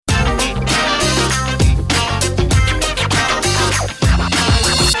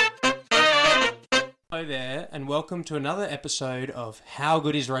Hello there, and welcome to another episode of How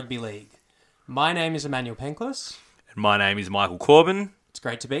Good is Rugby League? My name is Emmanuel Penklis. And my name is Michael Corbin. It's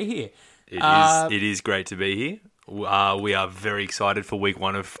great to be here. It is great to be here. We are very excited for week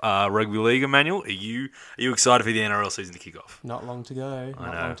one of Rugby League, Emmanuel. Are you excited for the NRL season to kick off? Not long to go.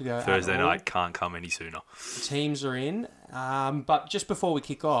 I know. Thursday night can't come any sooner. The teams are in. But just before we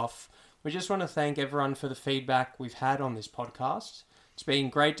kick off, we just want to thank everyone for the feedback we've had on this podcast. It's been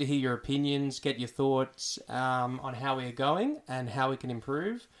great to hear your opinions, get your thoughts on how we are going and how we can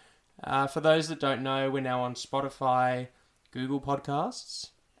improve. For those that don't know, we're now on Spotify, Google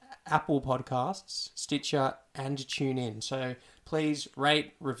Podcasts, Apple Podcasts, Stitcher, and TuneIn. So please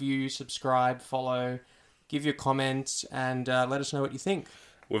rate, review, subscribe, follow, give your comments, and let us know what you think.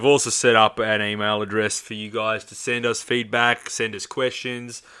 We've also set up an email address for you guys to send us feedback, send us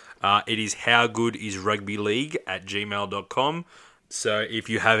questions. It is howgoodisrugbyleague@gmail.com. So if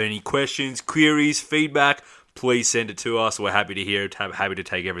you have any questions, queries, feedback, please send it to us. We're happy to hear it, happy to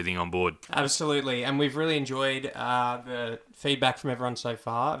take everything on board. Absolutely. And we've really enjoyed the feedback from everyone so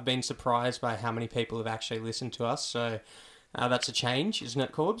far. I've been surprised by how many people have actually listened to us. So that's a change, isn't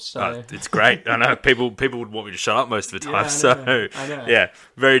it, Corbs? So... it's great. I know people would want me to shut up most of the time. I know. Yeah,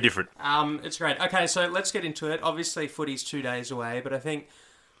 very different. It's great. Okay, so let's get into it. Obviously, footy's 2 days away, but I think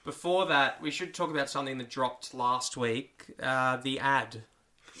before that, we should talk about something that dropped last week, the ad.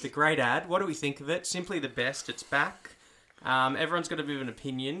 The great ad. What do we think of it? Simply the best. It's back. Everyone's got a bit of an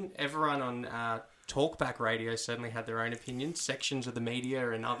opinion. Everyone on Talkback Radio certainly had their own opinions. Sections of the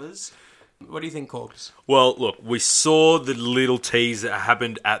media and others. What do you think, Corbs? Well, look, we saw the little tease that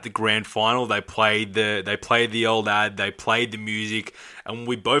happened at the grand final. They played the old ad. They played the music, and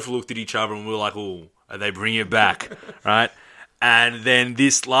we both looked at each other and we were like, "Oh, are they bringing it back?" Right? And then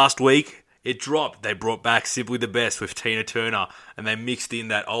this last week, it dropped. They brought back Simply the Best with Tina Turner, and they mixed in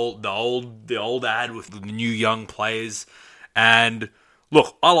the old ad with the new young players. And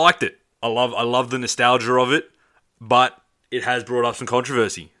look, I liked it. I love the nostalgia of it, but it has brought up some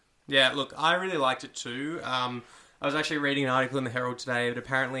controversy. Yeah, look, I really liked it too. I was actually reading an article in the Herald today that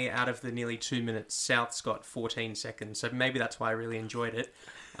apparently out of the nearly 2 minutes, South's got 14 seconds. So maybe that's why I really enjoyed it,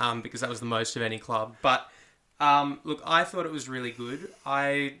 because that was the most of any club. But look, I thought it was really good.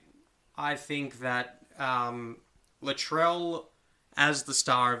 I think that Latrell, as the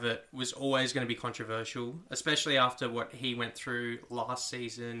star of it, was always going to be controversial, especially after what he went through last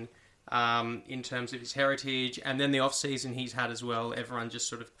season in terms of his heritage, and then the off-season he's had as well. Everyone just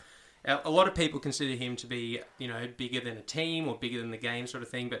sort of... A lot of people consider him to be, bigger than a team or bigger than the game sort of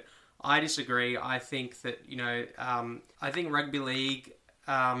thing, but I disagree. I think that, I think rugby league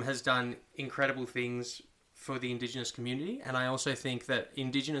has done incredible things for the Indigenous community, and I also think that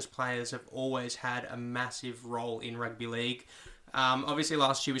Indigenous players have always had a massive role in rugby league. Obviously,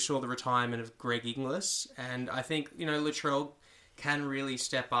 last year we saw the retirement of Greg Inglis, and I think Latrell can really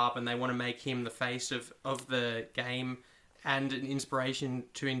step up, and they want to make him the face of the game and an inspiration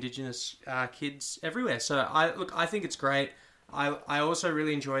to Indigenous kids everywhere. So I think it's great. I also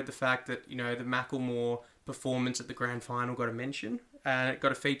really enjoyed the fact that the Macklemore performance at the grand final got a mention and it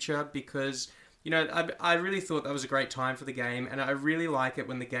got a feature because. I really thought that was a great time for the game, and I really like it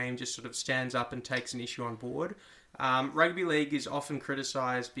when the game just sort of stands up and takes an issue on board. Rugby league is often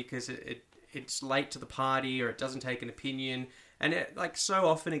criticised because it's late to the party or it doesn't take an opinion, and so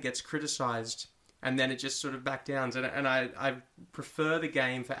often it gets criticised and then it just sort of back downs. And I prefer the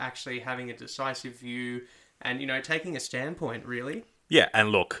game for actually having a decisive view and taking a standpoint, really. Yeah, and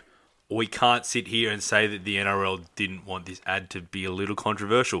look, we can't sit here and say that the NRL didn't want this ad to be a little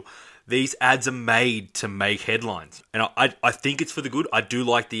controversial. These ads are made to make headlines. And I think it's for the good. I do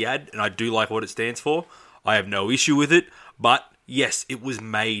like the ad, and I do like what it stands for. I have no issue with it. But, yes, it was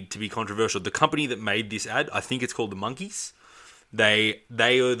made to be controversial. The company that made this ad, I think it's called The Monkeys. They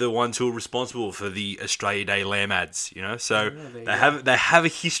are the ones who are responsible for the Australia Day Lamb ads, So they have a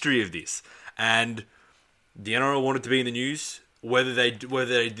history of this. And the NRL wanted to be in the news. Whether they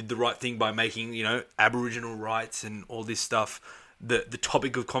did the right thing by making, Aboriginal rights and all this stuff the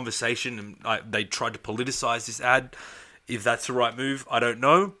topic of conversation, and they tried to politicize this ad. If that's the right move, I don't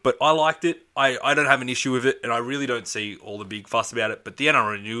know, but I liked it. I don't have an issue with it, and I really don't see all the big fuss about it. But the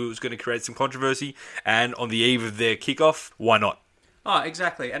NRL knew it was going to create some controversy, and on the eve of their kickoff, why not? Oh,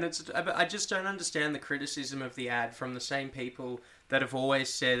 exactly. And I just don't understand the criticism of the ad from the same people that have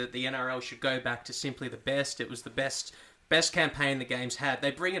always said that the NRL should go back to Simply the Best. It was the best campaign the game's had. They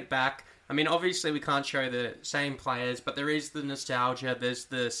bring it back. I mean, obviously we can't show the same players, but there is the nostalgia. There's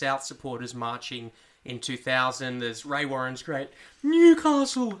the South supporters marching in 2000. There's Ray Warren's great,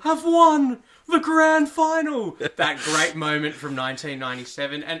 Newcastle have won the grand final. That great moment from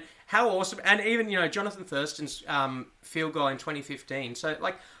 1997. And how awesome. And even, Jonathan Thurston's field goal in 2015. So,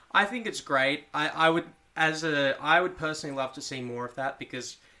 I think it's great. I would personally love to see more of that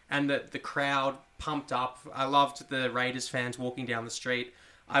and the crowd pumped up. I loved the Raiders fans walking down the street.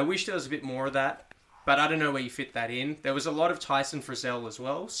 I wish there was a bit more of that, but I don't know where you fit that in. There was a lot of Tyson Frizzell as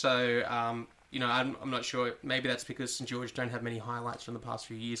well, so I'm not sure. Maybe that's because St George don't have many highlights from the past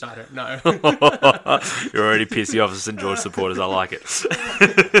few years. I don't know. You're already pissing off the St George supporters. I like it.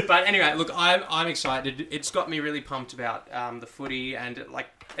 But anyway, look, I'm excited. It's got me really pumped about the footy, and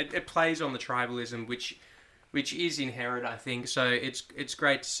it plays on the tribalism, which is inherent, I think. So it's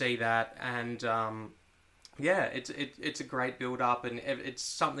great to see that, and it's a great build up, and it's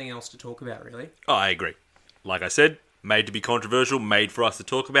something else to talk about, really. Oh, I agree. Like I said, made to be controversial, made for us to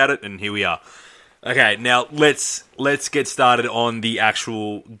talk about it, and here we are. Okay, now let's get started on the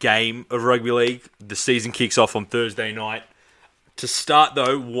actual game of rugby league. The season kicks off on Thursday night. To start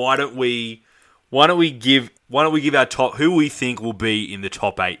though, why don't we give our top who we think will be in the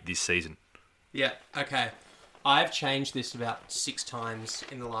top 8 this season? Yeah, okay. I've changed this about 6 times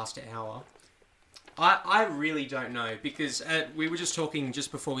in the last hour. I really don't know, because we were just talking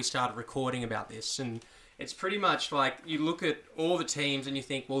just before we started recording about this, and it's pretty much like you look at all the teams and you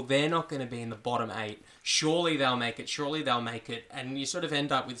think, well, they're not going to be in the bottom 8. Surely they'll make it. And you sort of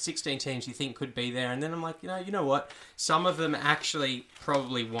end up with 16 teams you think could be there. And then I'm like, you know what? Some of them actually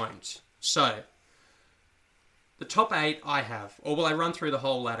probably won't. So, the top 8 I have. Or will I run through the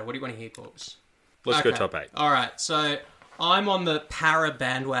whole ladder? What do you want to hear, Corpse? Let's go top 8. All right. So, I'm on the para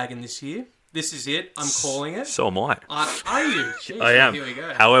bandwagon this year. This is it. I'm calling it. So am I. Are you? Jeez, I am. Here we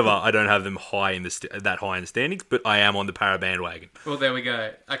go. However, I don't have them high in that high in the standings, but I am on the para bandwagon. Well, there we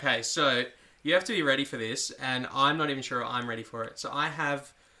go. Okay, so you have to be ready for this, and I'm not even sure I'm ready for it. So I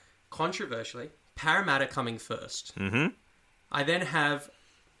have, controversially, Parramatta coming first. Mm-hmm. I then have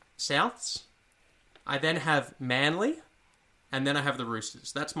Souths. I then have Manly, and then I have the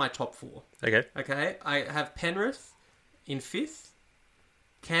Roosters. That's my top 4. Okay. I have Penrith in 5th.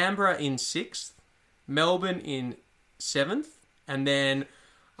 Canberra in 6th, Melbourne in 7th, and then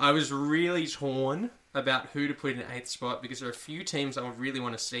I was really torn about who to put in 8th spot, because there are a few teams I really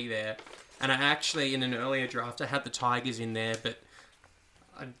want to see there. And I actually, in an earlier draft, I had the Tigers in there, but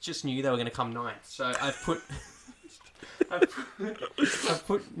I just knew they were going to come 9th. So I've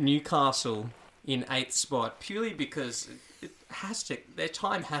put Newcastle in 8th spot, purely because their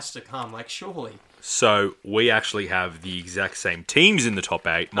time has to come, surely. So we actually have the exact same teams in the top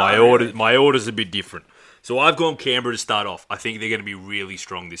 8. Really? My order's a bit different. So I've gone Canberra to start off. I think they're going to be really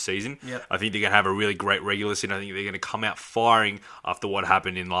strong this season. Yep. I think they're going to have a really great regular season. I think they're going to come out firing after what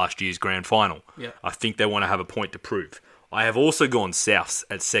happened in last year's grand final. Yep. I think they want to have a point to prove. I have also gone Souths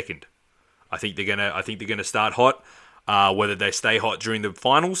at 2nd. I think they're going to start hot. Whether they stay hot during the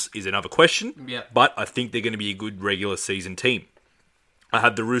finals is another question. Yep. But I think they're going to be a good regular season team. I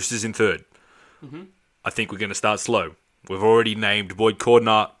have the Roosters in 3rd. Mm-hmm. I think we're going to start slow. We've already named Boyd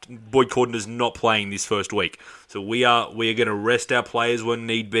Cordner. Boyd Cordner's not playing this first week. So we are going to rest our players when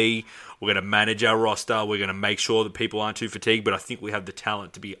need be. We're going to manage our roster. We're going to make sure that people aren't too fatigued. But I think we have the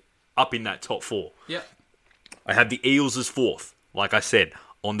talent to be up in that top 4. Yep. I have the Eels as 4th. Like I said,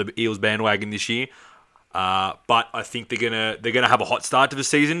 on the Eels bandwagon this year. But I think they're gonna have a hot start to the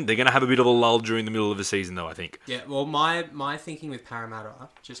season. They're gonna have a bit of a lull during the middle of the season, though, I think. Yeah, well, my thinking with Parramatta,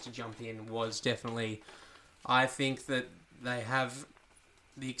 just to jump in, was definitely, I think that they have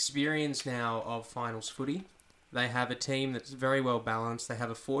the experience now of finals footy. They have a team that's very well balanced. They have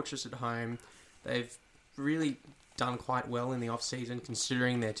a fortress at home. They've really done quite well in the off-season,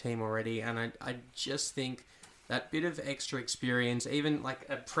 considering their team already. And I just think that bit of extra experience, even like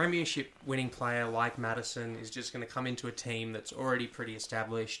a premiership winning player like Madison, is just going to come into a team that's already pretty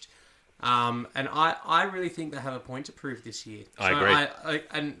established. And I really think they have a point to prove this year. I agree.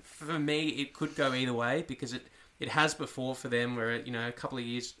 And for me, it could go either way, because it has before for them, where, a couple of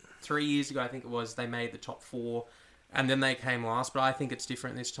years, 3 years ago, I think it was, they made the top 4 and then they came last. But I think it's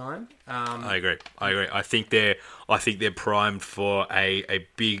different this time. I agree. I think they're primed for a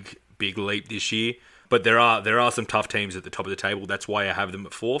big leap this year. But there are some tough teams at the top of the table. That's why I have them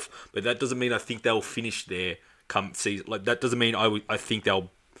at 4th. But that doesn't mean I think they'll finish there come season. Like, that doesn't mean I think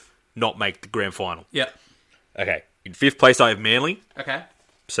they'll not make the grand final. Yeah. Okay. In 5th place, I have Manly. Okay.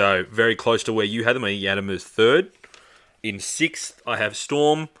 So very close to where you had them. You had them as 3rd. In 6th, I have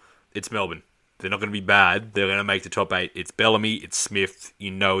Storm. It's Melbourne. They're not going to be bad. They're going to make the top 8. It's Bellamy. It's Smith.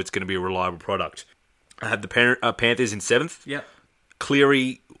 It's going to be a reliable product. I have the Panthers in 7th. Yep.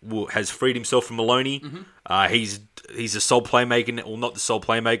 Cleary has freed himself from Maloney. He's the sole playmaker, well, not the sole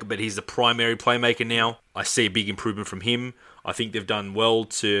playmaker, but he's the primary playmaker now. I see a big improvement from him. I think they've done well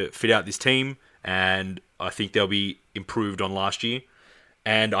to fit out this team, and I think they'll be improved on last year.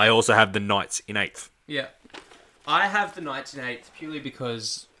 And I also have the Knights in 8th. Yeah. I have the Knights in 8th purely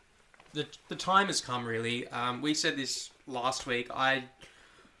because the time has come, really. We said this last week. I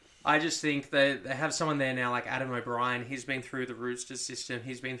just think they have someone there now like Adam O'Brien. He's been through the Roosters system.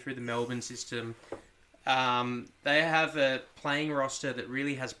 He's been through the Melbourne system. They have a playing roster that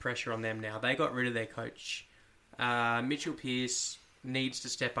really has pressure on them now. They got rid of their coach. Mitchell Pearce needs to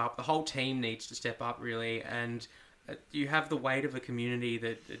step up. The whole team needs to step up, really. And you have the weight of a community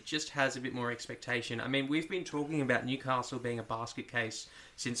that just has a bit more expectation. I mean, we've been talking about Newcastle being a basket case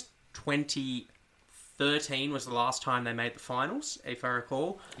since 2013 was the last time they made the finals, if I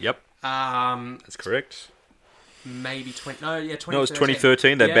recall. Yep. That's correct. Maybe 2013. No, it was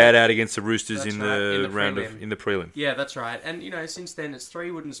 2013. They bowed out against the Roosters in the prelim. Yeah, that's right. And since then it's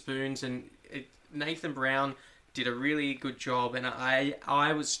 3 wooden spoons, and Nathan Brown did a really good job, and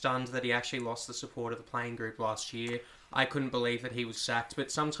I was stunned that he actually lost the support of the playing group last year. I couldn't believe that he was sacked,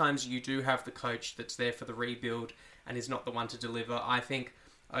 but sometimes you do have the coach that's there for the rebuild and is not the one to deliver. I think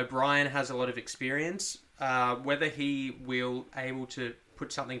O'Brien has a lot of experience. Whether he will able to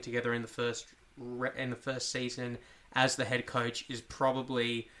put something together in the first season as the head coach is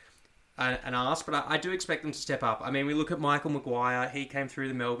probably an ask, but I do expect them to step up. I mean, we look at Michael Maguire. He came through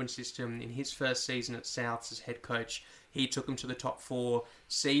the Melbourne system in his first season at Souths as head coach. He took them to the top 4.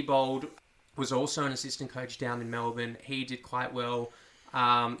 Seibold was also an assistant coach down in Melbourne. He did quite well.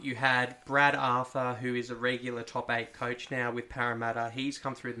 You had Brad Arthur, who is a regular top 8 coach now with Parramatta. He's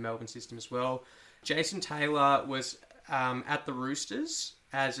come through the Melbourne system as well. Jason Taylor was at the Roosters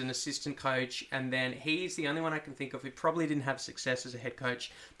as an assistant coach, and then he's the only one I can think of who probably didn't have success as a head coach.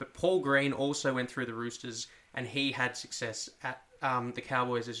 But Paul Green also went through the Roosters, and he had success at the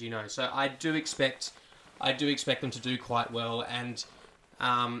Cowboys, as you know. So I do expect them to do quite well, and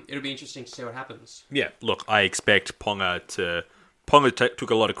it'll be interesting to see what happens. Yeah, look, I expect Ponga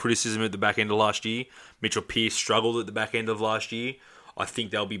took a lot of criticism at the back end of last year. Mitchell Pearce struggled at the back end of last year. I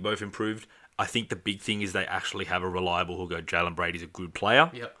think they'll be both improved. I think the big thing is they actually have a reliable hooker. Jalen Brady's a good player.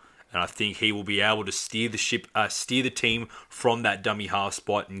 Yep. And I think he will be able to steer the team from that dummy half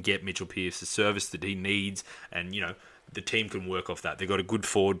spot and get Mitchell Pearce the service that he needs. And, the team can work off that. They've got a good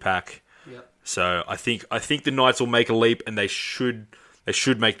forward pack. Yep. So I think the Knights will make a leap, and they should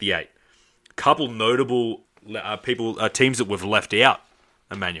make the 8. Couple notable teams that we've left out,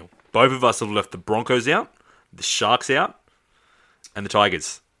 Emmanuel. Both of us have left the Broncos out, the Sharks out, and the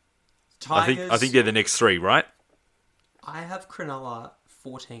Tigers. I think they're the next 3, right? I have Cronulla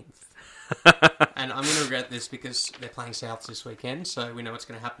 14th. And I'm going to regret this because they're playing Souths this weekend, so we know what's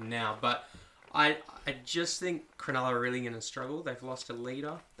going to happen now. But I just think Cronulla are really going to struggle. They've lost a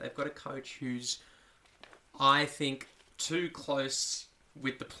leader. They've got a coach who's, I think, too close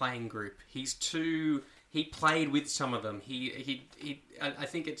with the playing group. He played with some of them. I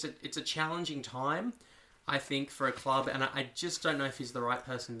think it's a challenging time, I think, for a club, and I just don't know if he's the right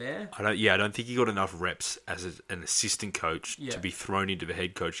person there. I don't think he got enough reps as an assistant coach to be thrown into the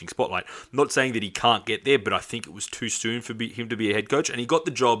head coaching spotlight. I'm not saying that he can't get there, but I think it was too soon for him to be a head coach, and he got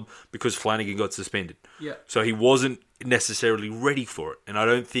the job because Flanagan got suspended. Yeah. So he wasn't necessarily ready for it, and I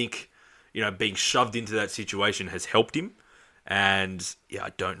don't think being shoved into that situation has helped him. And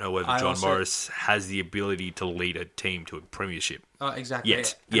I don't know whether John Morris has the ability to lead a team to a premiership. Oh, exactly.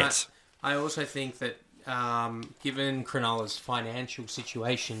 Yet. I also think that given Cronulla's financial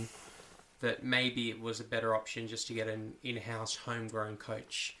situation, that maybe it was a better option just to get an in-house homegrown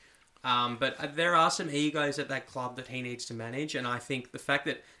coach. But there are some egos at that club that he needs to manage, and I think the fact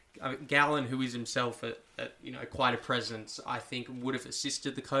that Gallen, who is himself quite a presence, I think would have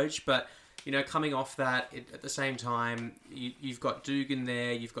assisted the coach, but coming off that, at the same time, you've got Dugan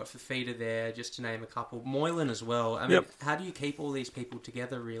there, you've got Fafita there, just to name a couple. Moylan as well. I mean, How do you keep all these people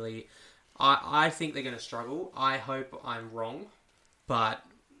together, really? I think they're going to struggle. I hope I'm wrong, but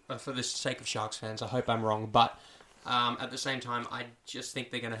for the sake of Sharks fans, I hope I'm wrong. But at the same time, I just think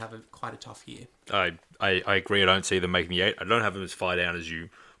they're going to have quite a tough year. I agree. I don't see them making the 8. I don't have them as far down as you,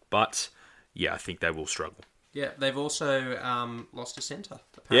 but I think they will struggle. Yeah, they've also lost a centre.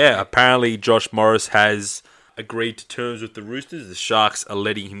 Apparently Josh Morris has agreed to terms with the Roosters. The Sharks are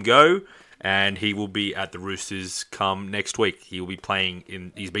letting him go, and he will be at the Roosters come next week. He will be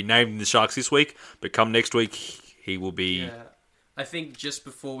playing he's been named in the Sharks this week, but come next week, he will be... Yeah, I think just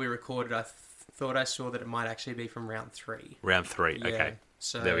before we recorded, I thought I saw that it might actually be from round 3. Round 3, okay.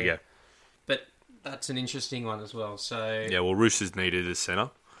 So there we go. But That's an interesting one as well. So Yeah, well, Roosters needed a centre.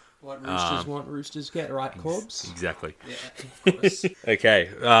 what Roosters want, Roosters get, right, Corbs? Exactly. Yeah, of course. Okay,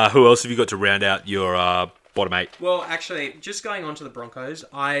 who else have you got to round out your bottom 8? Well, actually, just going on to the Broncos,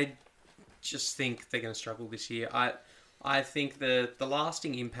 I just think they're going to struggle this year. I think the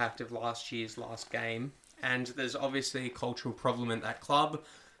lasting impact of last year's last game, and there's obviously a cultural problem at that club.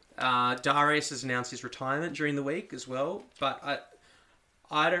 Darius has announced his retirement during the week as well, but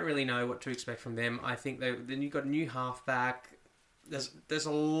I don't really know what to expect from them. I think then you've got a new halfback. There's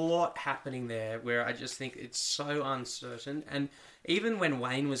a lot happening there where I just think it's so uncertain. And even when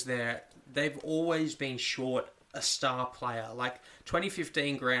Wayne was there, they've always been short a star player. Like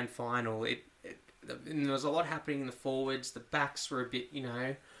 2015 grand final, and there was a lot happening in the forwards. The backs were a bit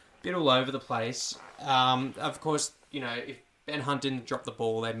all over the place. Of course, if Ben Hunt didn't drop the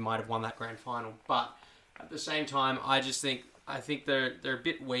ball, they might have won that grand final. But at the same time, I think they're a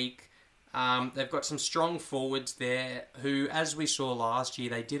bit weak. They've got some strong forwards there who, as we saw last year,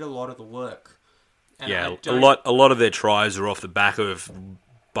 they did a lot of the work. And a lot of their tries are off the back of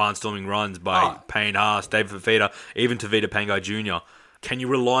barnstorming runs by Payne Haas, David Fafita, even Tavita Pangai Jr. Can you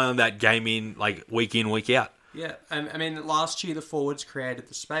rely on that game in, week out? Yeah, I mean, last year the forwards created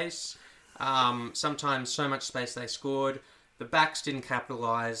the space. Sometimes so much space they scored. The backs didn't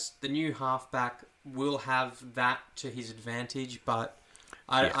capitalise. The new halfback will have that to his advantage, but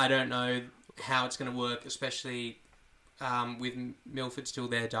I don't know how it's going to work, especially with Milford still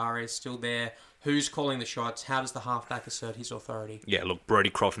there, Darius still there. Who's calling the shots? How does the halfback assert his authority? Yeah, look,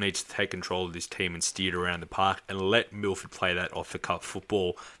 Brodie Croft needs to take control of this team and steer it around the park and let Milford play that off-the-cuff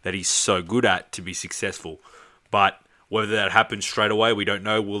football that he's so good at to be successful. But whether that happens straight away, we don't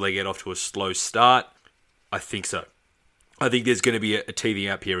know. Will they get off to a slow start? I think so. I think there's going to be a teething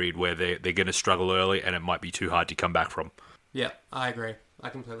out period where they're going to struggle early and it might be too hard to come back from. Yeah, I agree. I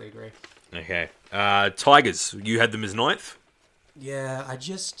completely agree. Okay. Tigers, you had them as 9th? Yeah, I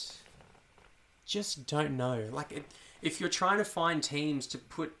just don't know. If you're trying to find teams to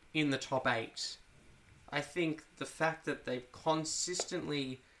put in the top 8, I think the fact that they've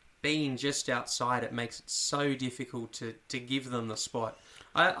consistently been just outside it makes it so difficult to give them the spot.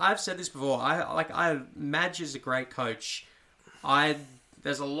 I've said this before. Madge is a great coach.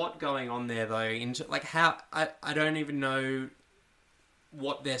 There's a lot going on there though. I don't even know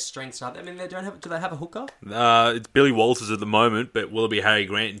what their strengths are. I mean, do they have a hooker? It's Billy Walters at the moment, but will it be Harry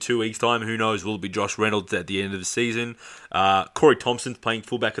Grant in 2 weeks' time? Who knows? Will it be Josh Reynolds at the end of the season? Corey Thompson's playing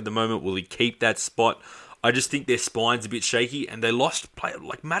fullback at the moment. Will he keep that spot? I just think their spine's a bit shaky, and they lost play.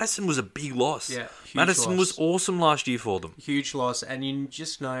 Madison was a big loss. Yeah, Madison was awesome last year for them. Huge loss, and you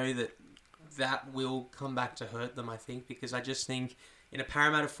just know that will come back to hurt them, I think, because I just think in a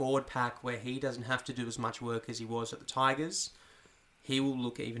Parramatta forward pack where he doesn't have to do as much work as he was at the Tigers, he will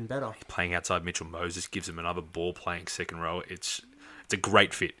look even better. Playing outside Mitchell Moses gives him another ball-playing second row. It's a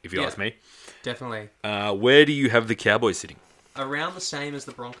great fit, if you ask me. Definitely. Where do you have the Cowboys sitting? Around the same as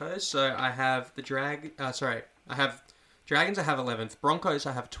the Broncos. So I have I have Dragons I have 11th, Broncos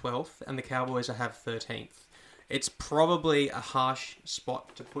I have 12th, and the Cowboys I have 13th. It's probably a harsh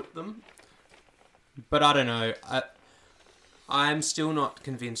spot to put them, but I don't know. I'm still not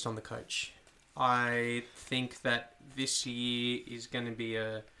convinced on the coach. I think that this year is going to be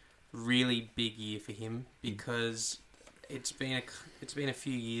a really big year for him because it's been a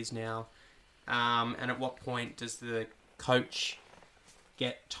few years now. And at what point does the coach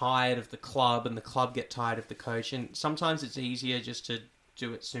get tired of the club and the club get tired of the coach? And sometimes it's easier just to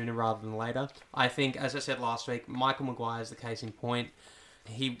do it sooner rather than later. I think, as I said last week, Michael Maguire is the case in point.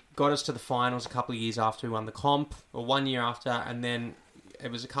 He got us to the finals a couple of years after we won the comp, or 1 year after, and then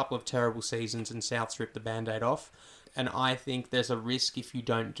it was a couple of terrible seasons and Souths ripped the Band-Aid off. And I think there's a risk if you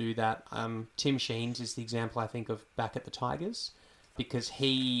don't do that. Tim Sheens is the example, I think, of back at the Tigers, because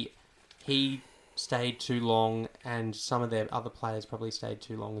he stayed too long, and some of their other players probably stayed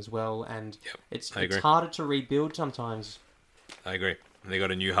too long as well. And it's harder to rebuild sometimes. I agree. They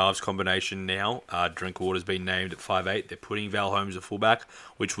got a new halves combination now. Drinkwater's been named at 5'8". They're putting Val Holmes at fullback,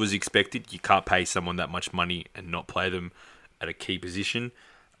 which was expected. You can't pay someone that much money and not play them at a key position.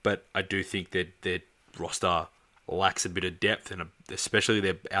 But I do think that their roster lacks a bit of depth, and especially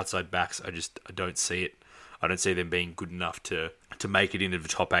their outside backs. I don't see it. I don't see them being good enough to make it into the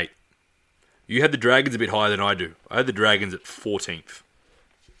top 8. You had the Dragons a bit higher than I do. I had the Dragons at 14th.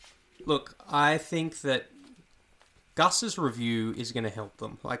 Look, I think that Gus's review is going to help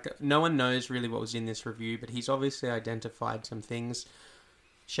them. No one knows really what was in this review, but he's obviously identified some things.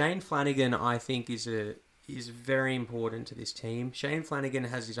 Shane Flanagan, I think, is very important to this team. Shane Flanagan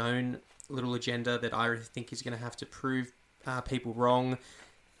has his own little agenda that I think he's going to have to prove people wrong.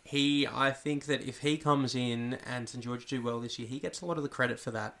 I think that if he comes in and St George do well this year, he gets a lot of the credit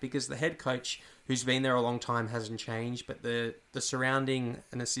for that because the head coach, who's been there a long time, hasn't changed, but the surrounding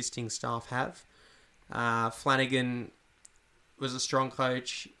and assisting staff have. Flanagan was a strong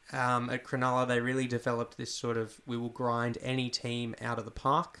coach. At Cronulla, they really developed this sort of, we will grind any team out of the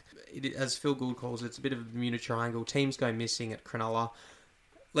park. As Phil Gould calls it, it's a bit of a Bermuda Triangle. Teams go missing at Cronulla.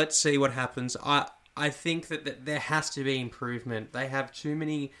 Let's see what happens. I think that there has to be improvement. They have too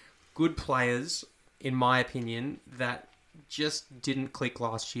many good players, in my opinion, that just didn't click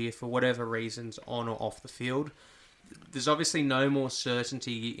last year for whatever reasons, on or off the field. There's obviously no more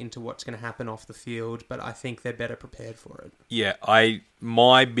certainty into what's going to happen off the field, but I think they're better prepared for it. Yeah,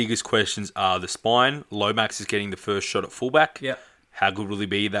 my biggest questions are the spine. Lomax is getting the first shot at fullback. Yep. How good will he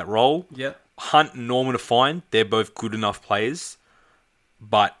be that role? Yep. Hunt and Norman are fine. They're both good enough players,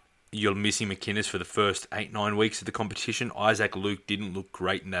 but you're missing McInnes for the first 8-9 weeks of the competition. Isaac Luke didn't look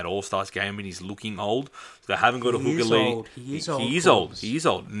great in that All-Stars game, and he's looking old. So they haven't got a hooker lead. He is old. He is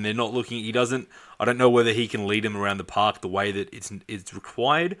old. And they're not looking... I don't know whether he can lead them around the park the way that it's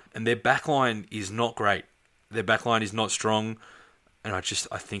required. And their backline is not great. Their backline is not strong. And I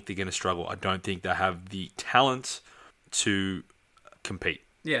think they're going to struggle. I don't think they have the talent to compete.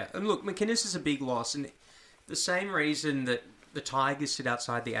 Yeah, and look, McInnes is a big loss. And the same reason that the Tigers sit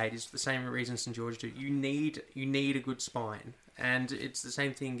outside the 8 is the same reason St George do. You need a good spine. And it's the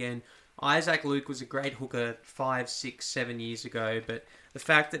same thing again. Isaac Luke was a great hooker 5, 6, 7 years ago, but the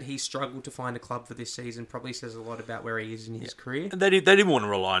fact that he struggled to find a club for this season probably says a lot about where he is in his career. And they didn't want to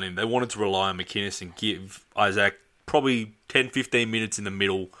rely on him. They wanted to rely on McInnes and give Isaac probably 10, 15 minutes in the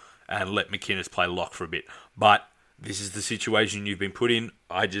middle and let McInnes play lock for a bit. But this is the situation you've been put in.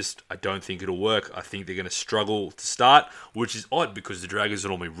 I don't think it'll work. I think they're going to struggle to start, which is odd because the Dragons are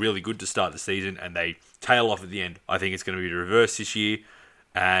normally really good to start the season and they tail off at the end. I think it's going to be the reverse this year,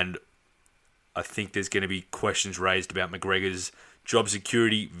 and I think there's going to be questions raised about McGregor's job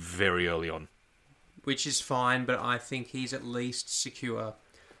security very early on. Which is fine, but I think he's at least secure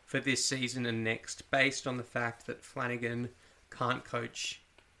for this season and next, based on the fact that Flanagan can't coach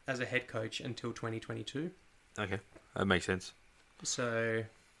as a head coach until 2022. Okay, that makes sense. So,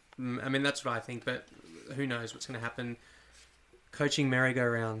 I mean, that's what I think, but who knows what's going to happen. Coaching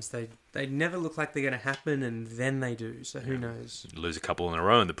merry-go-rounds, they never look like they're going to happen, and then they do, so who knows. You lose a couple in a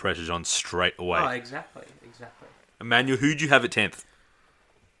row and the pressure's on straight away. Oh, exactly. Emmanuel, who'd you have at 10th?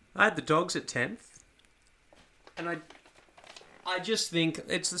 I had the Dogs at 10th, and I just think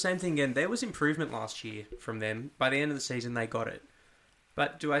it's the same thing again. There was improvement last year from them. By the end of the season, they got it.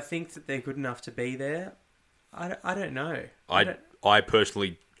 But do I think that they're good enough to be there? I don't know. I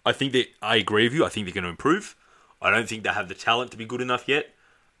personally, I agree with you. I think they're going to improve. I don't think they have the talent to be good enough yet.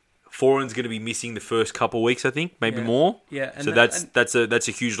 Foran's going to be missing the first couple of weeks, I think, maybe more. Yeah. So that's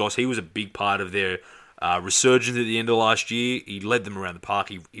a huge loss. He was a big part of their resurgence at the end of last year. He led them around the park.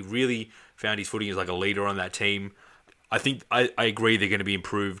 He really found his footing as like a leader on that team. I think I agree they're going to be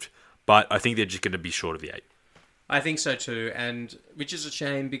improved, but I think they're just going to be short of the 8. I think so too, and which is a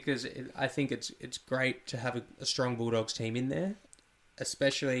shame because I think it's great to have a strong Bulldogs team in there,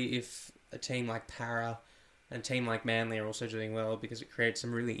 especially if a team like Para and a team like Manly are also doing well, because it creates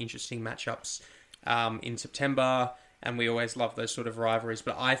some really interesting matchups in September, and we always love those sort of rivalries.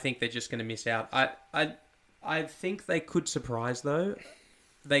 But I think they're just going to miss out. I think they could surprise though.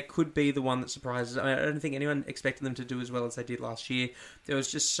 They could be the one that surprises. I don't think anyone expected them to do as well as they did last year. There was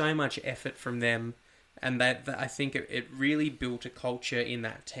just so much effort from them. And that I think it really built a culture in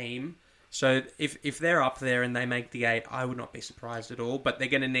that team. So if they're up there and they make the 8, I would not be surprised at all. But they're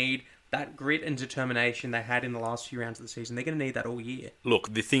going to need that grit and determination they had in the last few rounds of the season. They're going to need that all year.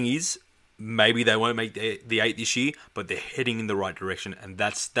 Look, the thing is, maybe they won't make the 8 this year, but they're heading in the right direction. And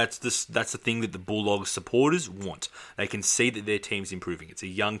that's the thing that the Bulldogs supporters want. They can see that their team's improving. It's a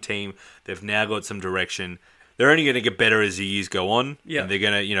young team. They've now got some direction. They're only going to get better as the years go on. Yeah. And they're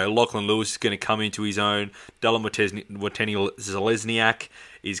going to, Lachlan Lewis is going to come into his own. Dylan Wateni-Zelezniak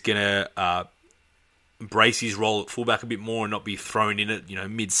is going to embrace his role at fullback a bit more and not be thrown in it,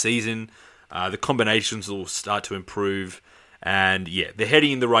 mid-season. The combinations will start to improve. And, yeah, they're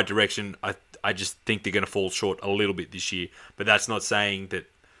heading in the right direction. I just think they're going to fall short a little bit this year. But that's not saying that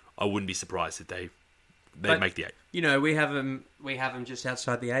I wouldn't be surprised that they make the 8. We have them just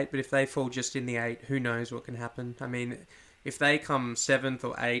outside the 8, but if they fall just in the 8, who knows what can happen? I mean, if they come 7th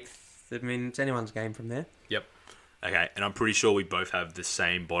or 8th, I mean, it's anyone's game from there. Yep. Okay, and I'm pretty sure we both have the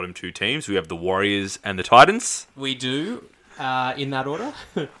same bottom 2 teams. We have the Warriors and the Titans. We do, in that order.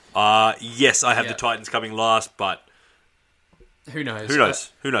 Yes, I have the Titans coming last, but who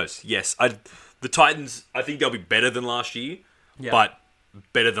knows? Who knows? Yes, the Titans, I think they'll be better than last year, yeah. but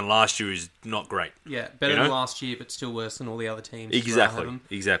better than last year is not great. Yeah, better than last year, but still worse than all the other teams.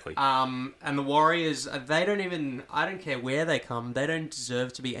 Exactly. And the Warriors, I don't care where they come, they don't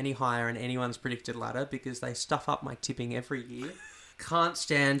deserve to be any higher in anyone's predicted ladder because they stuff up my tipping every year. Can't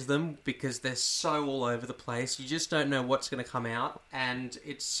stand them because they're so all over the place. You just don't know what's going to come out, and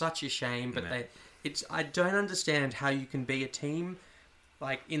it's such a shame. But I don't understand how you can be a team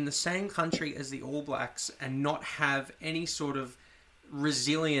like in the same country as the All Blacks and not have any sort of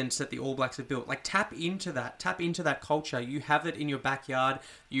resilience that the All Blacks have built. Like tap into that culture. You have it in your backyard.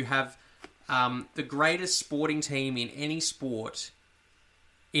 You have the greatest sporting team in any sport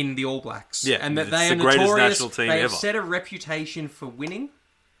in the All Blacks. Yeah, and that it's they are the greatest notorious. national team they have ever. set a reputation for winning.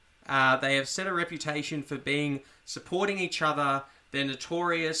 They have set a reputation for supporting each other. They're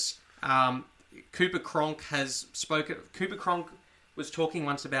notorious. Cooper Cronk has spoken. Cooper Cronk was talking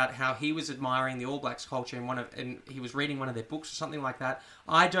once about how he was admiring the All Blacks culture and he was reading one of their books or something like that.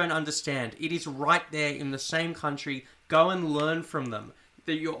 I don't understand. It is right there in the same country. Go and learn from them.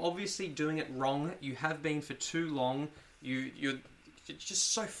 That you're obviously doing it wrong. You have been for too long. It's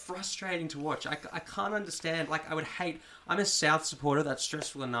just so frustrating to watch. I can't understand. Like, I'm a South supporter, that's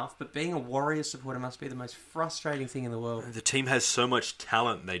stressful enough, but being a Warriors supporter must be the most frustrating thing in the world. The team has so much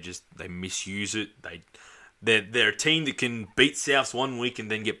talent, they misuse it. They're a team that can beat Souths one week and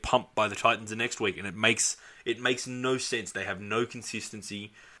then get pumped by the Titans the next week, and it makes no sense. They have no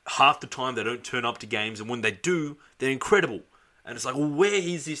consistency. Half the time they don't turn up to games, and when they do, they're incredible. And it's like, well, where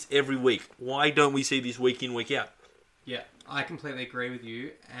is this every week? Why don't we see this week in, week out? Yeah, I completely agree with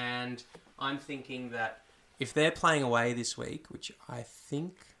you, and I'm thinking that if they're playing away this week, which I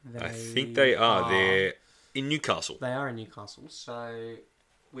think they are. They're in Newcastle. They are in Newcastle, so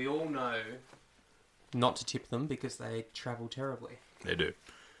we all know not to tip them because they travel terribly. They do.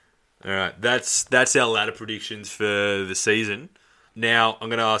 All right, that's our ladder predictions for the season. Now, I'm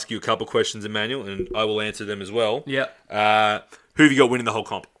going to ask you a couple questions, Emmanuel, and I will answer them as well. Yep. Who have you got winning the whole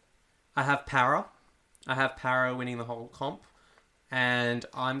comp? I have Para winning the whole comp, and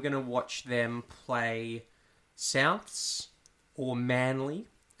I'm going to watch them play Souths or Manly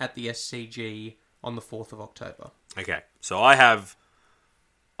at the SCG on the 4th of October. Okay, so I have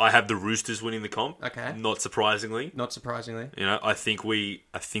the Roosters winning the comp. Okay. Not surprisingly. You know, I think we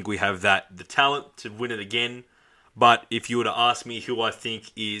have the talent to win it again. But if you were to ask me who I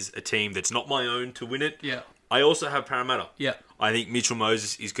think is a team that's not my own to win it, yeah, I also have Parramatta. Yeah. I think Mitchell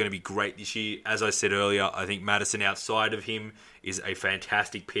Moses is going to be great this year. As I said earlier, I think Madison outside of him is a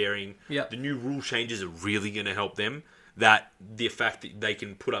fantastic pairing. Yeah. The new rule changes are really going to help them. The fact that they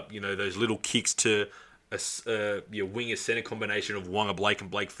can put up, those little kicks to wing a centre combination of Wonga Blake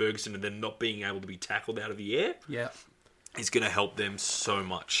and Blake Ferguson and then not being able to be tackled out of the air, yeah, is going to help them so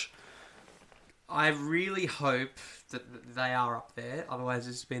much. I really hope that they are up there. Otherwise,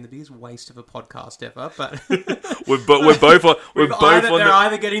 this has been the biggest waste of a podcast ever. But they're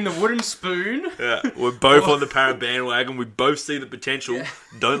either getting the wooden spoon. Yeah, we're both on the Para bandwagon. We both see the potential. Yeah.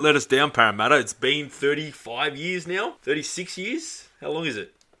 Don't let us down, Parramatta. It's been 35 years now. 36 years. How long is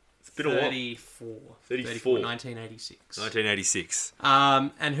it? It's been 34. 1986. 1986.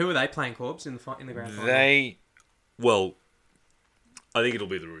 And who are they playing, Corbs, in the grand final? I think it'll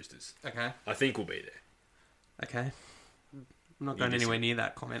be the Roosters. Okay. I think we'll be there. Okay. I'm not going anywhere near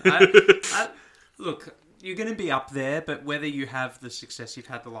that comment. Look, you're going to be up there, but whether you have the success you've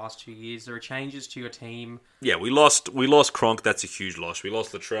had the last 2 years, there are changes to your team. Yeah, we lost Cronk. That's a huge loss. We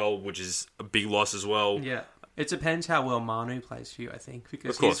lost Latrell, which is a big loss as well. Yeah. It depends how well Manu plays for you, I think,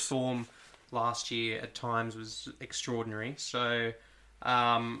 because his form last year at times was extraordinary. So,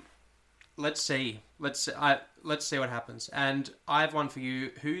 let's see. Let's see what happens. And I have one for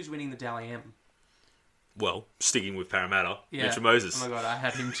you. Who's winning the Dally M? Well, sticking with Parramatta, yeah. Mitchell Moses. Oh my God, I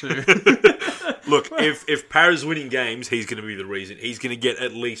had him too. Look, if Para's winning games, he's going to be the reason. He's going to get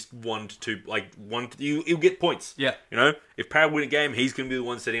at least 1 to 2, he'll get points. Yeah. If Para win a game, he's going to be the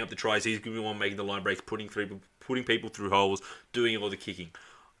one setting up the tries. He's going to be the one making the line breaks, putting people through holes, doing all the kicking.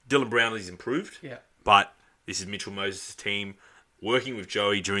 Dylan Brownlee's improved. Yeah. But this is Mitchell Moses' team. Working with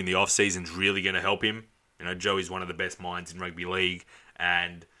Joey during the off-season is really going to help him. Joey's one of the best minds in rugby league,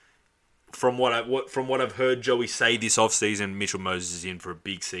 and from what I've heard Joey say this off-season, Mitchell Moses is in for a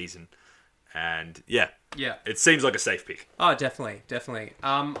big season, and yeah, it seems like a safe pick. Oh, definitely.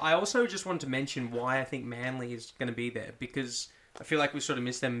 I also just wanted to mention why I think Manly is going to be there, because I feel like we sort of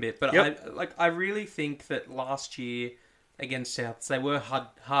missed them a bit, but I really think that last year against Souths, they were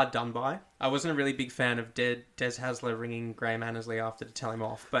hard done by. I wasn't a really big fan of Des Hasler ringing Graham Annesley after to tell him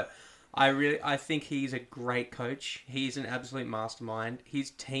off, but I think he's a great coach. He's an absolute mastermind.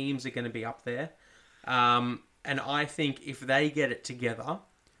 His teams are going to be up there. And I think if they get it together,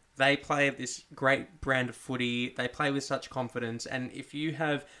 they play this great brand of footy. They play with such confidence. And if you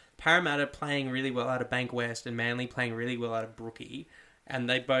have Parramatta playing really well out of Bank West and Manly playing really well out of Brookie, and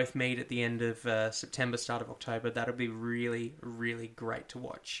they both meet at the end of September, start of October, that'll be really, really great to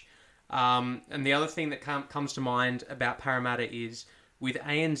watch. And the other thing that comes to mind about Parramatta is with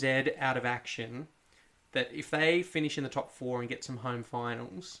ANZ out of action, that if they finish in the top 4 and get some home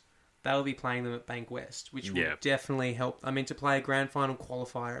finals, they'll be playing them at Bank West, which will definitely help. I mean, to play a grand final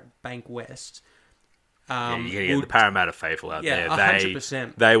qualifier at Bank West. You're going to get the Parramatta faithful out there.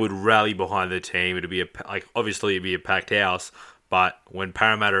 100%. They would rally behind the team. It'd be obviously it'd be a packed house, but when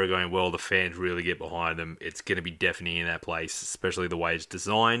Parramatta are going well, the fans really get behind them. It's going to be deafening in that place, especially the way it's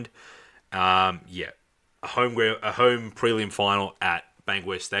designed. A home prelim final at Bank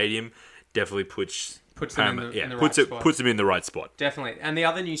West Stadium definitely puts them in the right spot. Puts them in the right spot. Definitely. And the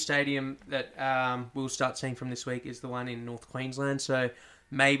other new stadium that we'll start seeing from this week is the one in North Queensland. So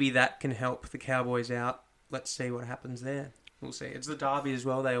maybe that can help the Cowboys out. Let's see what happens there. We'll see. It's the derby as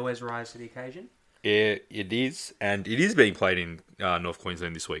well. They always rise to the occasion. Yeah, it is. And it is being played in North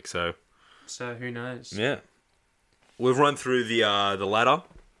Queensland this week. So who knows? Yeah. We've run through the ladder.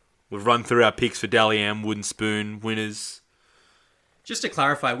 We've run through our picks for Dally M, Wooden Spoon, winners. Just to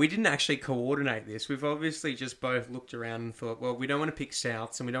clarify, we didn't actually coordinate this. We've obviously just both looked around and thought, well, we don't want to pick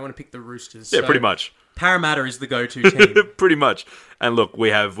Souths and we don't want to pick the Roosters. Yeah, pretty much. Parramatta is the go-to team. Pretty much. And look, we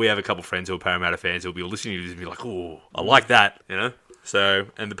have a couple of friends who are Parramatta fans who'll be listening to this and be like, oh, I like that, you know? So,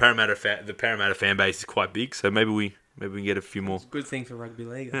 and the Parramatta fan base is quite big, so maybe we can get a few more. It's a good thing for rugby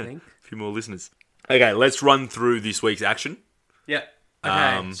league, I think. A few more listeners. Okay, let's run through this week's action. Yeah.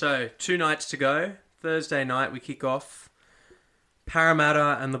 Okay, so 2 nights to go. Thursday night we kick off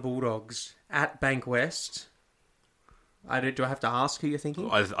Parramatta and the Bulldogs at Bank West. Do I have to ask who you're thinking?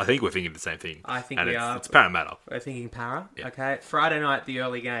 I think we're thinking the same thing. I think we are. It's Parramatta. We're thinking Para. Yeah. Okay, Friday night, the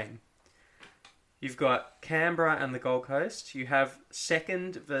early game. You've got Canberra and the Gold Coast. You have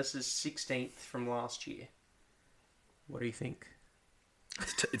 2nd versus 16th from last year. What do you think?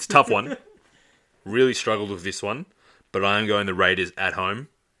 It's a tough one. Really struggled with this one, but I am going the Raiders at home.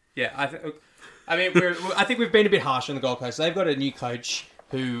 Yeah, I think we've been a bit harsh on the Gold Coast. They've got a new coach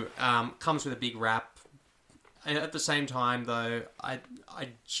who comes with a big rap. And at the same time, though, I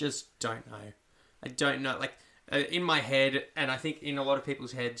just don't know. I don't know. Like, in my head, and I think in a lot of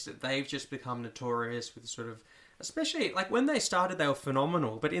people's heads, that they've just become notorious with sort of... Especially, like, when they started, they were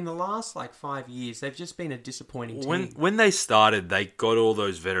phenomenal. But in the last, 5 years, they've just been a disappointing team. When they started, they got all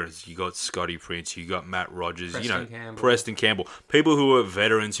those veterans. You got Scotty Prince, you got Matt Rogers, Preston Campbell. People who are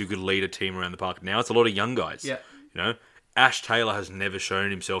veterans who could lead a team around the park. Now it's a lot of young guys. Yeah. Ash Taylor has never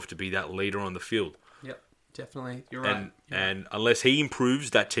shown himself to be that leader on the field. Yep, definitely. You're right. And unless he improves,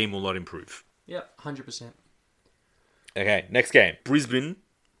 that team will not improve. Yep, 100%. Okay, next game. Brisbane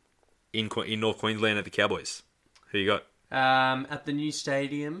in North Queensland at the Cowboys. Who you got? At the new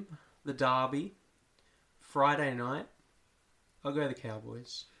stadium, the Derby, Friday night, I'll go the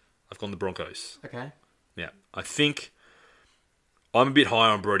Cowboys. I've gone the Broncos. Okay. Yeah, I think I'm a bit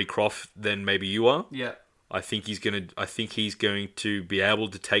higher on Brodie Croft than maybe you are. Yeah. I think he's going to be able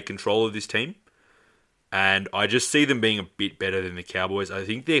to take control of this team, and I just see them being a bit better than the Cowboys. I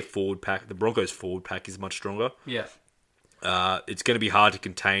think their forward pack, the Broncos' forward pack, is much stronger. Yeah. It's going to be hard to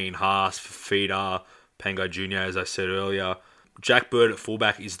contain Haas, Fifita, Pangai Jr., as I said earlier. Jack Bird at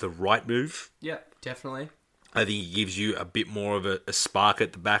fullback is the right move. Yeah, definitely. I think he gives you a bit more of a spark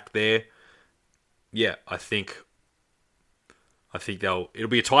at the back there. Yeah, I think it'll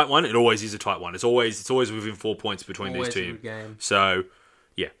be a tight one. It always is a tight one. It's always within 4 points between these two. A good game. So,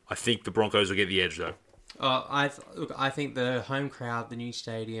 yeah, I think the Broncos will get the edge though. I think the home crowd, the new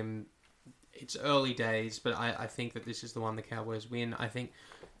stadium, it's early days, but I think that this is the one the Cowboys win. I think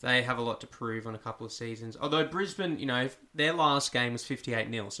they have a lot to prove on a couple of seasons. Although Brisbane, their last game was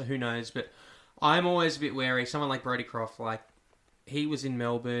 58-0, so who knows? But I'm always a bit wary. Someone like Brodie Croft, he was in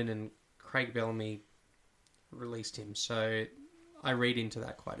Melbourne and Craig Bellamy released him, so I read into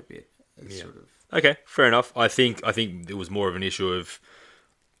that quite a bit. Sort of. Okay, fair enough. I think it was more of an issue of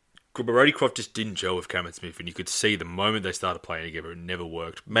Brodie Croft just didn't gel with Cameron Smith, and you could see the moment they started playing together, it never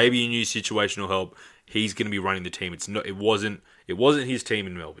worked. Maybe a new situational help. He's going to be running the team. It wasn't his team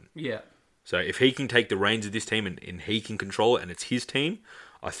in Melbourne. Yeah. So if he can take the reins of this team and he can control it, and it's his team,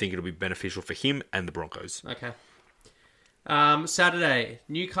 I think it'll be beneficial for him and the Broncos. Okay. Saturday,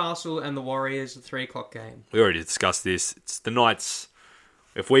 Newcastle and the Warriors, a 3:00 game. We already discussed this. It's the Knights.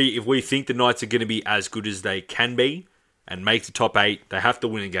 If we think the Knights are going to be as good as they can be and make the top 8, they have to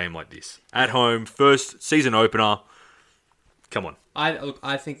win a game like this. At home, first season opener. Come on.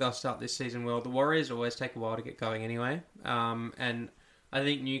 I think they'll start this season well. The Warriors always take a while to get going anyway. And I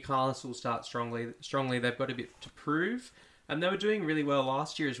think Newcastle will start strongly. They've got a bit to prove. And they were doing really well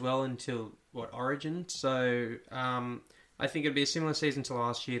last year as well until, Origin. So I think it'll be a similar season to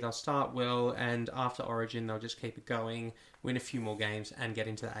last year. They'll start well, and after Origin, they'll just keep it going, win a few more games, and get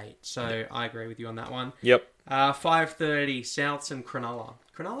into the 8. So I agree with you on that one. Yep. 5:30, Souths and Cronulla.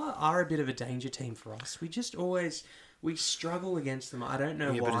 Cronulla are a bit of a danger team for us. We struggle against them. I don't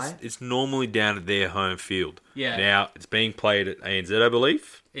know why. But it's normally down at their home field. Yeah. Now, it's being played at ANZ, I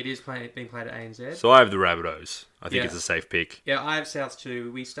believe. It is being played at ANZ. So I have the Rabbitohs. I think it's a safe pick. Yeah, I have Souths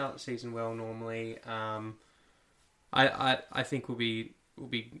too. We start the season well normally. I think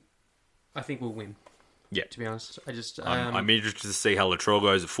I think we'll win. Yeah. To be honest, I'm interested to see how Latrell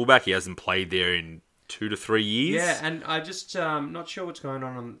goes at fullback. He hasn't played there in 2 to 3 years. Yeah, and I just not sure what's going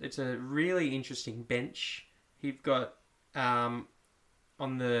on. It's a really interesting bench. You've got in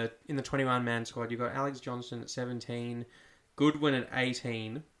the 21-man squad, you've got Alex Johnson at 17, Goodwin at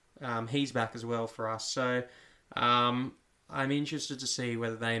 18. He's back as well for us. So I'm interested to see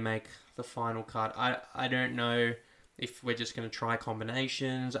whether they make the final cut. I don't know if we're just going to try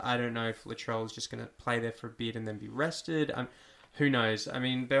combinations. I don't know if Latrell is just going to play there for a bit and then be rested. Who knows? I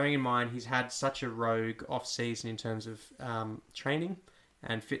mean, bearing in mind he's had such a rogue off-season in terms of training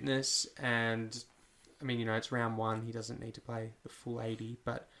and fitness, and I mean, it's round 1. He doesn't need to play the full 80,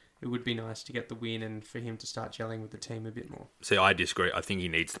 but it would be nice to get the win and for him to start gelling with the team a bit more. See, I disagree. I think he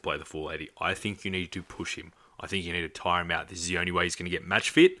needs to play the full 80. I think you need to push him. I think you need to tire him out. This is the only way he's going to get match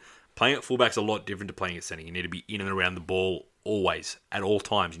fit. Playing at fullback's a lot different to playing at centre. You need to be in and around the ball always, at all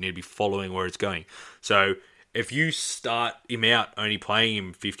times. You need to be following where it's going. So if you start him out only playing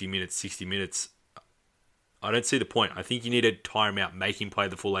him 50 minutes, 60 minutes, I don't see the point. I think you need to tire him out, make him play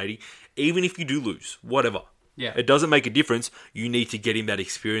the full 80. Even if you do lose, whatever. Yeah. It doesn't make a difference. You need to get him that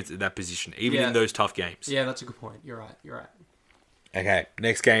experience at that position, even in those tough games. Yeah, that's a good point. You're right. Okay,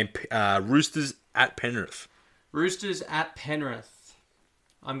 next game, Roosters at Penrith. Roosters at Penrith.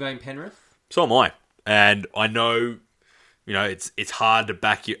 I'm going Penrith. So am I. And I know, it's hard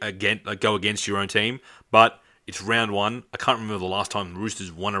to go against your own team, but it's round 1. I can't remember the last time the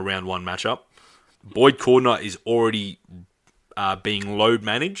Roosters won a round 1 matchup. Boyd Cordner is already being load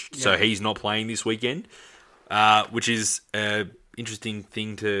managed, so he's not playing this weekend, which is an interesting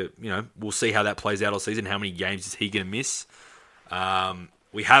thing to, we'll see how that plays out all season. How many games is he going to miss?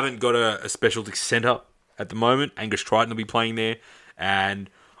 We haven't got a specialty centre at the moment. Angus Triton will be playing there, and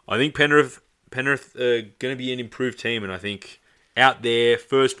I think Penrith are going to be an improved team, and I think out there,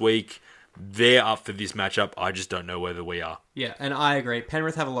 first week, they're up for this matchup. I just don't know whether we are. Yeah, and I agree.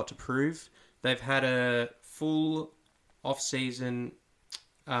 Penrith have a lot to prove. They've had a full off-season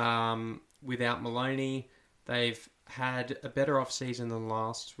without Maloney. They've had a better off-season than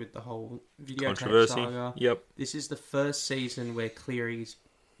last with the whole videotape saga. Yep. This is the first season where Cleary's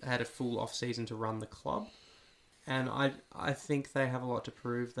had a full off-season to run the club. And I think they have a lot to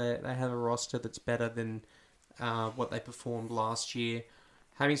prove. They have a roster that's better than what they performed last year.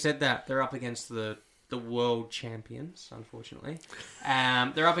 Having said that, they're up against the world champions, unfortunately.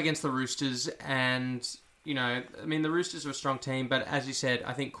 They're up against the Roosters, and, the Roosters are a strong team, but as you said,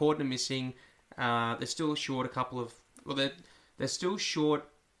 I think Cordner missing. They're still short they're still short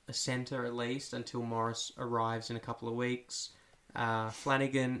a centre at least until Morris arrives in a couple of weeks.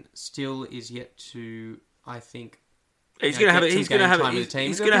 Flanagan still is yet to, I think, he's going to have an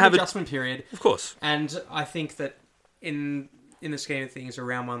adjustment period, of course. And I think that in the scheme of things, a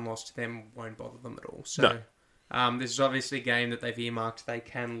round 1 loss to them won't bother them at all. So, this is obviously a game that they've earmarked they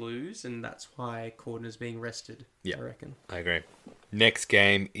can lose, and that's why Cordner's being rested. Yeah, I reckon. I agree. Next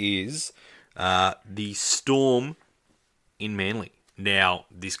game is the Storm in Manly. Now,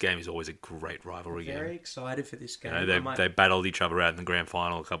 this game is always a great rivalry game. Very excited for this game. They battled each other out in the grand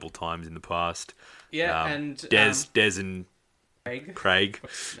final a couple of times in the past. Yeah, and Des and Craig.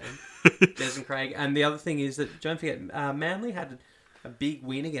 What's his name? Des and Craig. And the other thing is that, don't forget, Manly had a big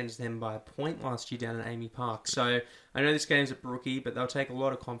win against them by a point last year down at Amy Park. So I know this game's a brookie, but they'll take a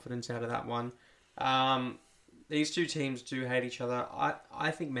lot of confidence out of that one. These two teams do hate each other.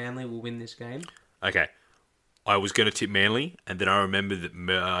 I think Manly will win this game. Okay. I was going to tip Manly, and then I remembered that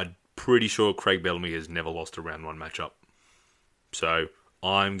I'm pretty sure Craig Bellamy has never lost a round 1 matchup. So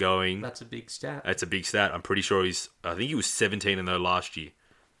I'm going... That's a big stat. That's a big stat. I'm pretty sure I think he was 17-0 last year.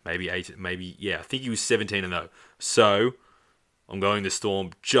 Maybe 8, yeah, I think he was 17-0. So I'm going the Storm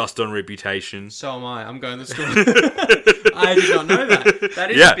just on reputation. So am I. I'm going the Storm. I did not know that.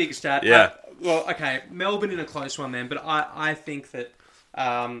 That is a big stat. Yeah. Well, okay, Melbourne in a close one then, but I think that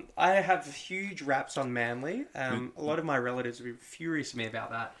I have huge raps on Manly. A lot of my relatives will be furious at me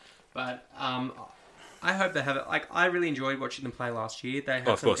about that. But I hope they have it. Like, I really enjoyed watching them play last year. They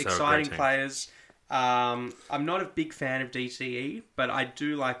have some exciting players. I'm not a big fan of DCE, but I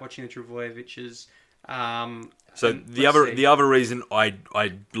do like watching the Trbojeviches. So the other reason I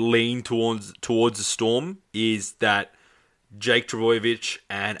lean towards the Storm is that Jake Trbojevic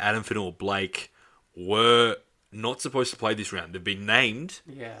and Adam Fanua-Blake were not supposed to play this round. They've been named.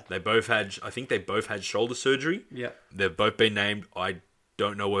 Yeah. I think they both had shoulder surgery. Yeah. They've both been named. I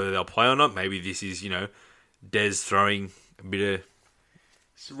don't know whether they'll play or not. Maybe this is, Des throwing a bit of...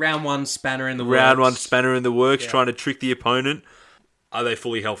 It's round one spanner in the works. Trying to trick the opponent. Are they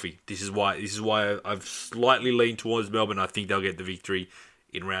fully healthy? This is why I've slightly leaned towards Melbourne. I think they'll get the victory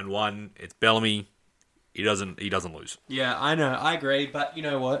in round one. It's Bellamy. He doesn't lose. Yeah, I know. I agree. But you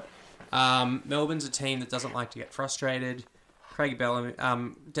know what? Melbourne's a team that doesn't like to get frustrated. Craig Bellamy,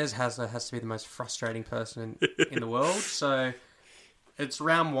 Des Hasler has to be the most frustrating person in the world. So it's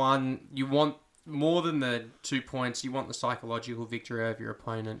round one. You want more than the 2 points. You want the psychological victory over your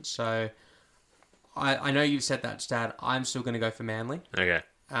opponent. So I know you've said that, Stad. I'm still going to go for Manly. Okay.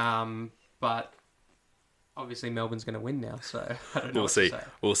 But obviously Melbourne's going to win now. So I don't know.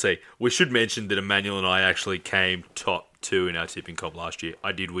 We'll see. We should mention that Emmanuel and I actually came top 2 in our tipping comp last year.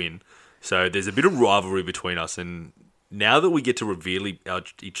 I did win. So there's a bit of rivalry between us, and now that we get to reveal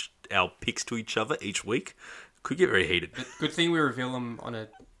our picks to each other each week, it could get very heated. But good thing we reveal them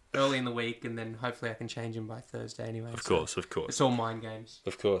early in the week, and then hopefully I can change them by Thursday anyway. Of course. It's all mind games.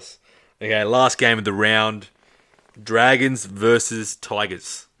 Of course. Okay, last game of the round. Dragons versus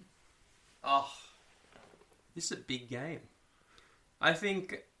Tigers. Oh, this is a big game. I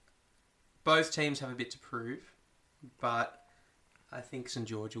think both teams have a bit to prove, but I think St.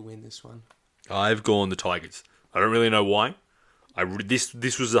 George will win this one. I've gone the Tigers. I don't really know why. This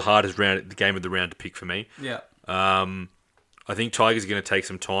was the hardest game of the round to pick for me. Yeah. I think Tigers are going to take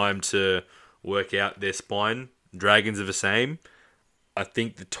some time to work out their spine. Dragons are the same. I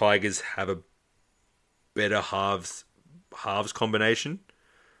think the Tigers have a better halves combination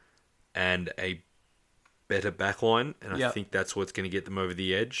and a better backline, and I think that's what's going to get them over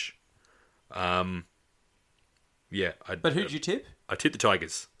the edge. But who'd you tip? I tipped the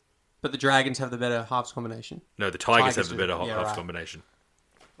Tigers. But the Dragons have the better halves combination. No, the Tigers have the better halves combination.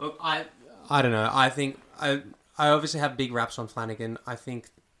 Look, I don't know. I think I obviously have big raps on Flanagan. I think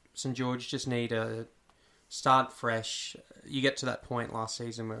St. George just need to start fresh. You get to that point last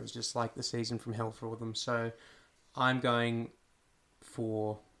season where it was just like the season from hell for them. So I'm going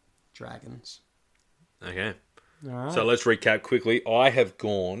for Dragons. Okay. All right. So let's recap quickly. I have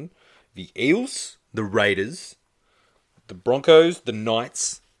gone the Eels, the Raiders, the Broncos, the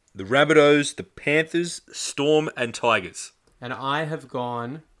Knights, the Rabbitohs, the Panthers, Storm, and Tigers. And I have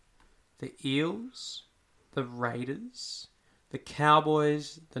gone the Eels, the Raiders, the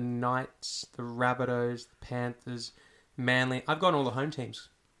Cowboys, the Knights, the Rabbitohs, the Panthers, Manly. I've gone all the home teams.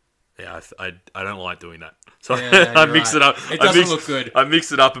 Yeah, I don't like doing that. So Yeah, I mix it up. It doesn't look good. I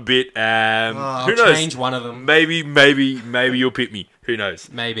mix it up a bit. I'll who knows? change one of them. Maybe you'll pick me. Who knows?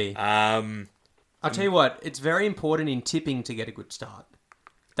 Maybe. I'll tell you what. It's very important in tipping to get a good start.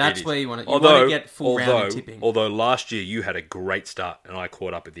 That's where you want to. You want to get full round in tipping. Although last year you had a great start and I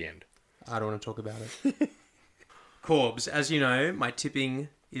caught up at the end. I don't want to talk about it. Corbs, as you know, my tipping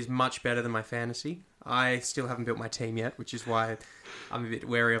is much better than my fantasy. I still haven't built my team yet, which is why I'm a bit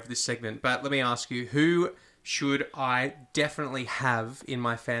wary of this segment. But let me ask you, who should I definitely have in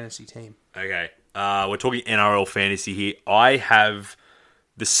my fantasy team? Okay, we're talking NRL fantasy here. I have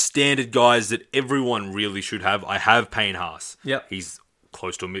the standard guys that everyone really should have. I have Payne Haas. Yep. He's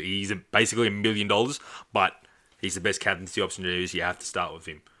close to basically $1 million, but he's the best captaincy option to use. You have to start with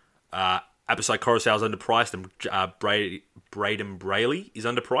him. Apasai Coruscant's underpriced, and Braden Brayley is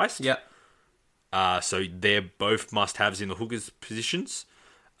underpriced. Yep. So they're both must-haves in the hookers positions.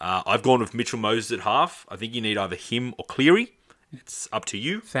 I've gone with Mitchell Moses at half. I think you need either him or Cleary. It's up to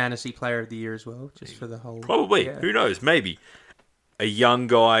you. Fantasy player of the year as well, just for the whole... Probably. Yeah. Who knows? Maybe. A young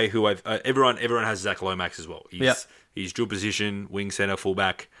guy who everyone has Zach Lomax as well. He's dual position, wing centre,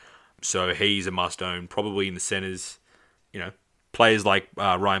 fullback. So he's a must-own. Probably in the centres. Players like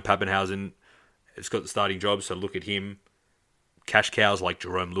Ryan Pappenhausen has got the starting job, so look at him. Cash cows like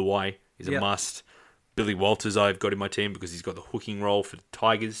Jerome Luai is a must. Billy Walters I've got in my team because he's got the hooking role for the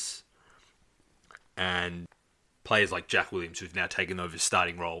Tigers. And players like Jack Williams, who've now taken over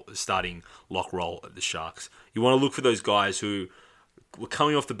starting lock role at the Sharks. You want to look for those guys who were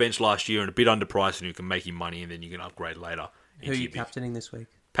coming off the bench last year and a bit underpriced and who can make you money, and then you can upgrade later. Who are you captaining this week?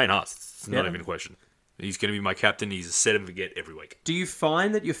 Payne Haas. It's not even a question. He's going to be my captain. He's a set and forget every week. Do you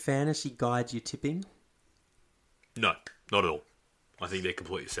find that your fantasy guides your tipping? No, not at all. I think they're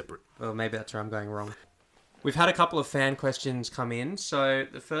completely separate. Well, maybe that's where I'm going wrong. We've had a couple of fan questions come in. So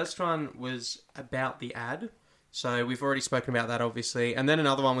the first one was about the ad. So we've already spoken about that, obviously. And then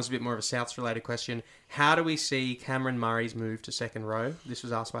another one was a bit more of a Souths-related question. How do we see Cameron Murray's move to second row? This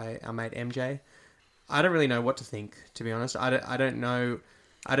was asked by our mate MJ. I don't really know what to think, to be honest. I don't know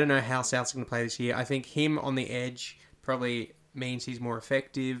how South's going to play this year. I think him on the edge probably means he's more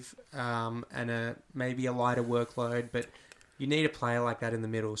effective and maybe a lighter workload, but you need a player like that in the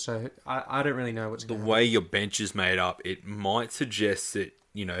middle. So I don't really know what's going to happen. The way your bench is made up, it might suggest that,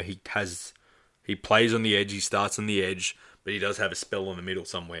 he plays on the edge, he starts on the edge, but he does have a spell on the middle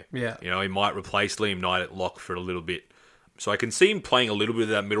somewhere. Yeah. He might replace Liam Knight at lock for a little bit. So I can see him playing a little bit of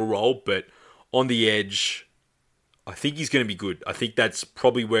that middle role, but on the edge, I think he's going to be good. I think that's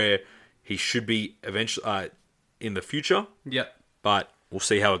probably where he should be eventually in the future. Yep. But we'll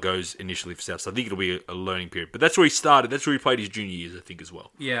see how it goes initially for South. So I think it'll be a learning period. But that's where he started. That's where he played his junior years, I think, as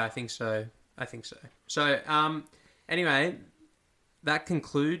well. Yeah, I think so. So, anyway, that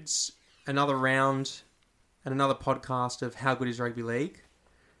concludes another round and another podcast of How Good is Rugby League.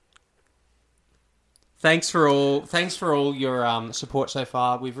 Thanks for all your support so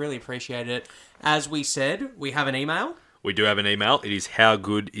far. We've really appreciated it. As we said, we have an email. We do have an email. It is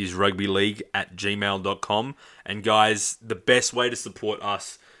howgoodisrugbyleague@gmail.com. And guys, the best way to support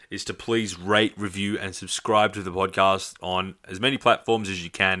us is to please rate, review, and subscribe to the podcast on as many platforms as you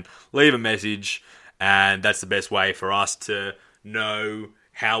can. Leave a message, and that's the best way for us to know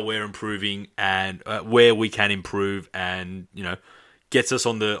how we're improving and where we can improve, and gets us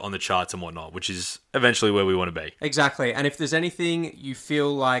on the charts and whatnot, which is eventually where we want to be. Exactly. And if there's anything you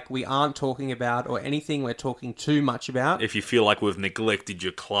feel like we aren't talking about, or anything we're talking too much about, if you feel like we've neglected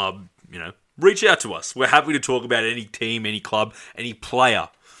your club, reach out to us. We're happy to talk about any team, any club, any player.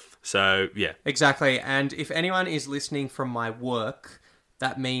 So, yeah. Exactly. And if anyone is listening from my work,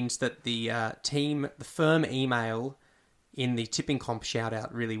 that means that the firm email in the tipping comp shout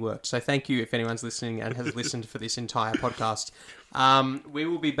out really worked. So thank you if anyone's listening and has listened for this entire podcast. We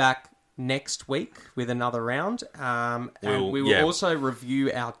will be back next week with another round. And we will also review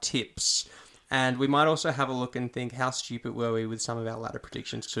our tips. And we might also have a look and think, how stupid were we with some of our ladder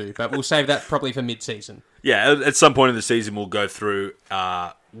predictions too? But we'll save that probably for mid-season. Yeah, at some point in the season, we'll go through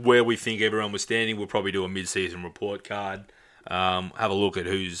where we think everyone was standing. We'll probably do a mid-season report card. Have a look at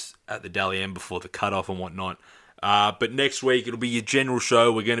who's at the Dally M before the cutoff and whatnot. But next week, it'll be a general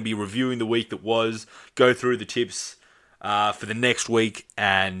show. We're going to be reviewing the week that was, go through the tips for the next week,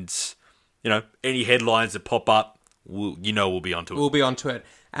 and, any headlines that pop up, we'll be onto it. We'll be onto it.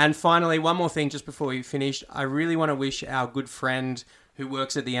 And finally, one more thing just before we finish. I really want to wish our good friend who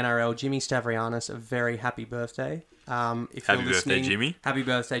works at the NRL, Jimmy Stavrianis, a very happy birthday. If happy birthday, Jimmy. Happy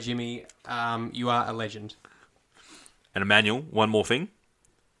birthday, Jimmy. You are a legend. And Emmanuel, one more thing.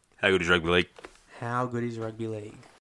 How good is rugby league? How good is rugby league?